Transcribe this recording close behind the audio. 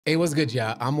Hey, what's good,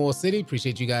 y'all? I'm AllCity.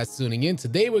 Appreciate you guys tuning in.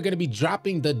 Today, we're going to be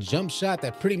dropping the jump shot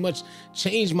that pretty much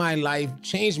changed my life,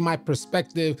 changed my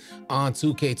perspective on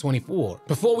 2K24.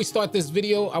 Before we start this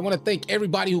video, I want to thank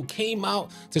everybody who came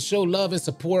out to show love and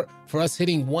support for us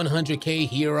hitting 100K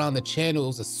here on the channel. It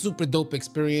was a super dope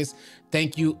experience.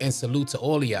 Thank you and salute to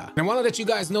all of y'all. And I want to let you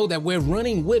guys know that we're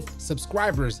running with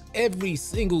subscribers every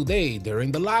single day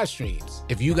during the live streams.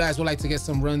 If you guys would like to get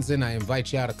some runs in, I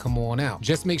invite y'all to come on out.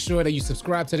 Just make sure that you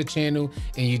subscribe to the channel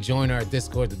and you join our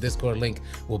Discord. The Discord link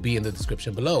will be in the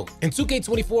description below. In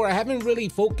 2K24, I haven't really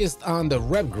focused on the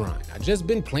rep grind. I've just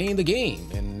been playing the game,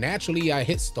 and naturally I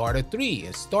hit Starter 3,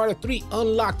 and Starter 3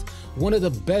 unlocked one of the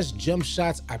best jump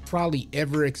shots I probably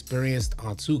ever experienced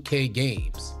on 2K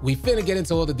games. We finna get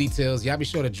into all the details. Y'all be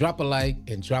sure to drop a like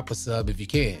and drop a sub if you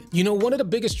can. You know, one of the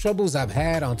biggest troubles I've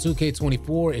had on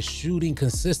 2K24 is shooting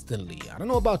consistently. I don't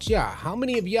know about y'all. How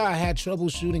many of y'all had trouble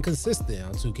shooting consistent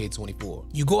on 2K24?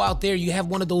 You go out there, you have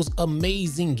one of those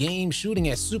amazing games shooting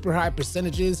at super high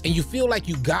percentages, and you feel like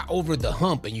you got over the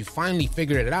hump and you finally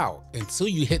figured it out until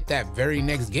you hit that very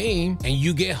next game and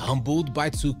you get humbled by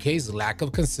 2K's lack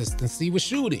of consistency with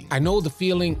shooting. I know the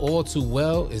feeling all too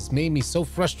well. It's made me so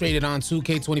frustrated on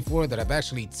 2K24 that I've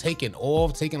actually taken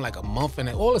like a month, and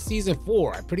all of season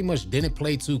 4 I pretty much didn't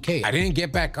play 2K. I didn't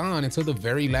get back on until the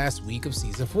very last week of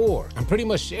season 4. I'm pretty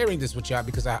much sharing this with y'all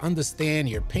because I understand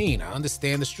your pain. I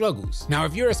understand the struggles. Now,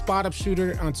 if you're a spot up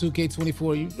shooter on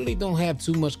 2K24, you really don't have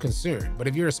too much concern. But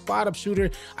if you're a spot up shooter,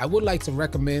 I would like to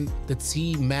recommend the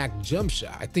T-Mac jump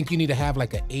shot. I think you need to have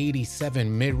like an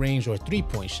 87 mid-range or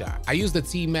 3-point shot. I use the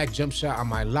T-Mac jump shot on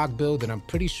my lock build, and I'm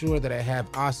pretty sure that I have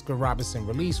Oscar Robertson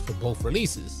release for both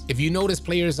releases. If you notice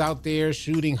players out there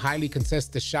shooting highly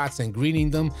contested shots and greening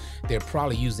them, they're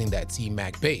probably using that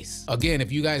T-Mac base. Again,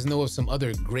 if you guys know of some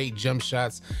other great jump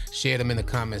shots, share them in the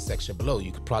comment section below.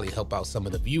 You could probably help out some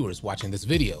of the viewers watching this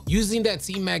video. Using that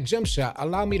T-Mac jump shot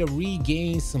allowed me to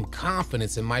regain some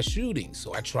confidence in my shooting,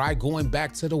 so I tried going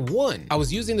back to the 1. I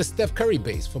was using the Steph Curry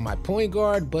base for my point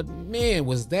guard, but man,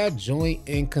 was that joint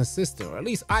inconsistent, or at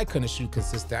least I couldn't shoot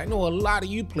consistent. I know a lot of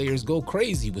you players go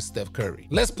crazy with Steph Curry.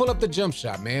 Let's pull up the jump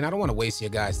shot, man. I don't want to waste your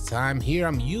guys' time. Here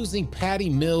I'm using Patty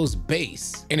Mills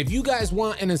base. And if you guys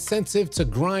want an incentive to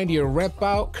grind your rep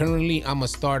out, currently I'm a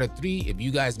starter 3. If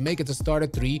you guys make it to starter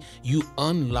 3, you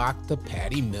unlock the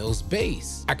Patty Mills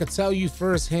base. I could tell you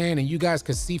firsthand, and you guys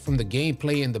could see from the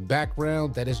gameplay in the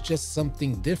background, that it's just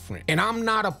something different. And I'm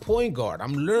not a point guard.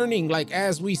 I'm learning, like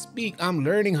as we speak, I'm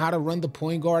learning how to run the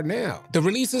point guard now. The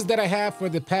releases that I have for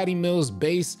the Patty Mills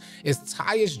base is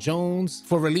Tyus Jones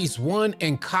for release 1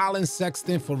 and Colin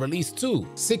Sexton for release 2.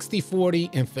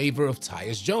 60-40 in favor of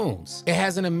Tyus Jones. It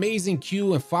has an amazing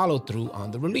cue and follow through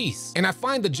on the release. And I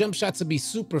find the jump shot to be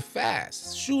super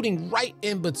fast, shooting right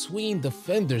in between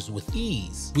defenders with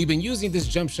ease. We've been using this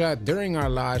jump shot during our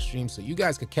live stream, so you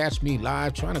guys could catch me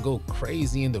live trying to go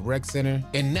crazy in the rec center.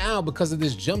 And now, because of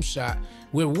this jump shot,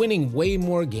 we're winning way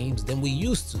more games than we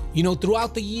used to. You know,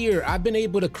 throughout the year, I've been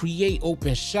able to create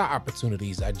open shot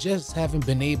opportunities. I just haven't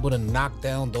been able to knock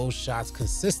down those shots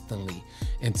consistently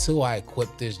until I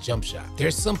equip this jump shot.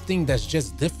 There's something that's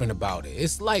just different about it.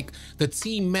 It's like the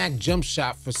T-Mac jump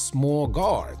shot for small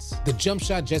guards. The jump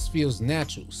shot just feels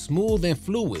natural, smooth, and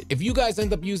fluid. If you guys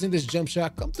end up using this jump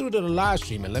shot, come through to the live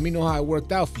stream and let me know how it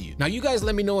worked out for you. Now, you guys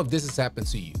let me know if this has happened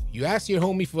to you. You ask your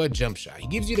homie for a jump shot. He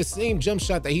gives you the same jump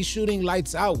shot that he's shooting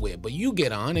lights out with, but you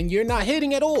get on and you're not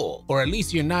hitting at all. Or at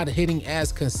least you're not hitting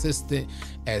as consistent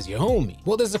as your homie.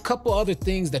 Well, there's a couple other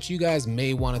things that you guys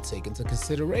may want to take into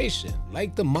consideration,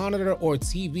 like the monitor or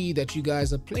TV that you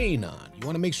guys are playing on. You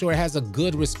want to make sure it has a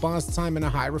good response time and a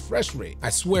high refresh rate. I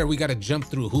swear we got to jump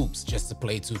through hoops just to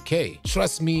play 2K.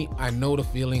 Trust me, I know the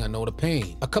feeling, I know the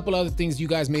pain. A couple other things you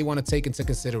guys may want to take into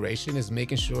consideration is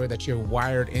making sure that you're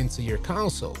wired into your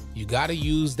console. You got to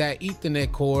use that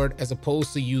Ethernet cord as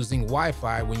opposed to using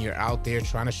Wi-Fi when you're out there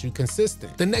trying to shoot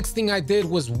consistent. The next thing I did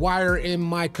was wire in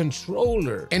my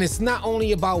controller. And it's not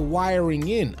only about wiring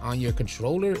in on your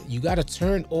controller, you got to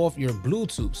turn off your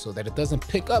Bluetooth so that it doesn't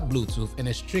pick up Bluetooth and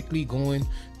it's strictly going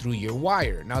through your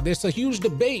wire. Now, there's a huge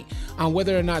debate on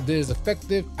whether or not this is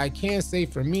effective. I can say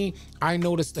for me, I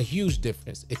noticed a huge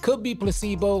difference. It could be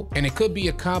placebo, and it could be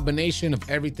a combination of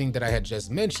everything that I had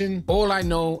just mentioned. All I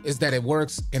know is that it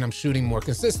works and I'm shooting more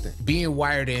consistent. Being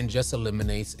wired in just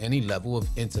eliminates any level of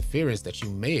interference that you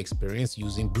may experience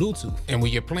using Bluetooth. And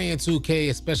when you're playing 2K,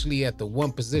 especially at the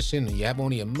 1 position, and you have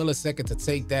only a millisecond to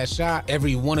take that shot,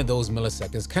 every one of those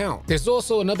milliseconds count. There's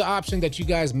also another option that you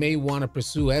guys may want to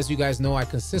pursue. As you guys know, I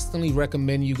consider consistently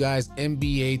recommend you guys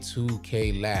NBA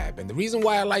 2K Lab. And the reason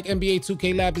why I like NBA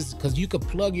 2K Lab is because you could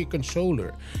plug your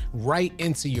controller right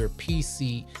into your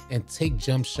PC and take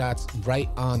jump shots right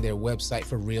on their website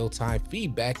for real-time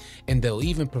feedback. And they'll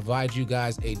even provide you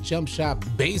guys a jump shot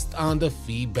based on the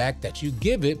feedback that you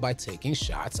give it by taking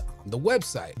shots on the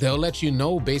website. They'll let you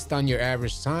know based on your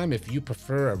average time if you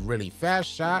prefer a really fast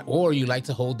shot or you like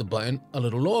to hold the button a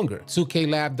little longer.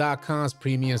 2klab.com's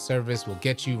premium service will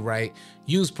get you right.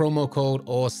 Use promo code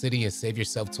AllCity and save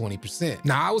yourself 20%.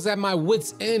 Now, I was at my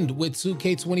wit's end with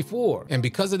 2K24, and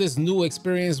because of this new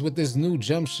experience with this new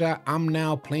jump shot, I'm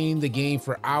now playing the game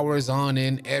for hours on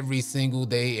end every single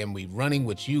day, and we running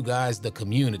with you guys, the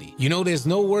community. You know, there's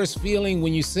no worse feeling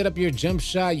when you set up your jump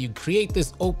shot, you create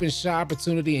this open shot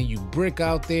opportunity, and you brick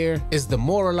out there. It's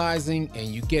demoralizing, and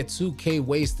you get 2K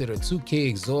wasted or 2K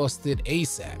exhausted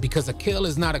ASAP, because a kill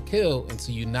is not a kill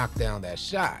until you knock down that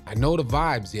shot. I know the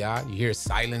vibes, y'all. You hear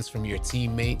silence from your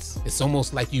teammates. It's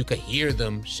almost like you could hear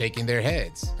them shaking their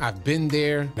heads. I've been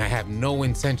there, and I have no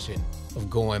intention of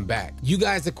going back. You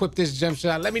guys equip this jump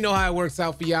shot. Let me know how it works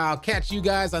out for y'all. I'll catch you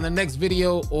guys on the next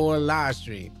video or live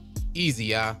stream. Easy,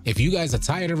 y'all. If you guys are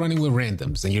tired of running with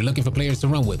randoms and you're looking for players to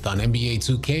run with on NBA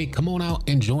 2K, come on out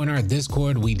and join our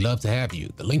Discord. We'd love to have you.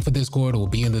 The link for Discord will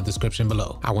be in the description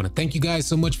below. I want to thank you guys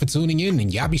so much for tuning in,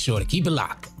 and y'all be sure to keep it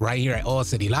locked right here at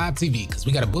AllCity Live TV, because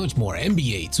we got a bunch more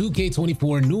NBA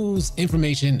 2K24 news,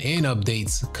 information, and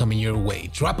updates coming your way.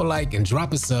 Drop a like and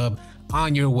drop a sub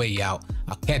on your way out.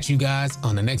 I'll catch you guys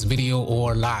on the next video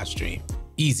or live stream.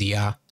 Easy, y'all.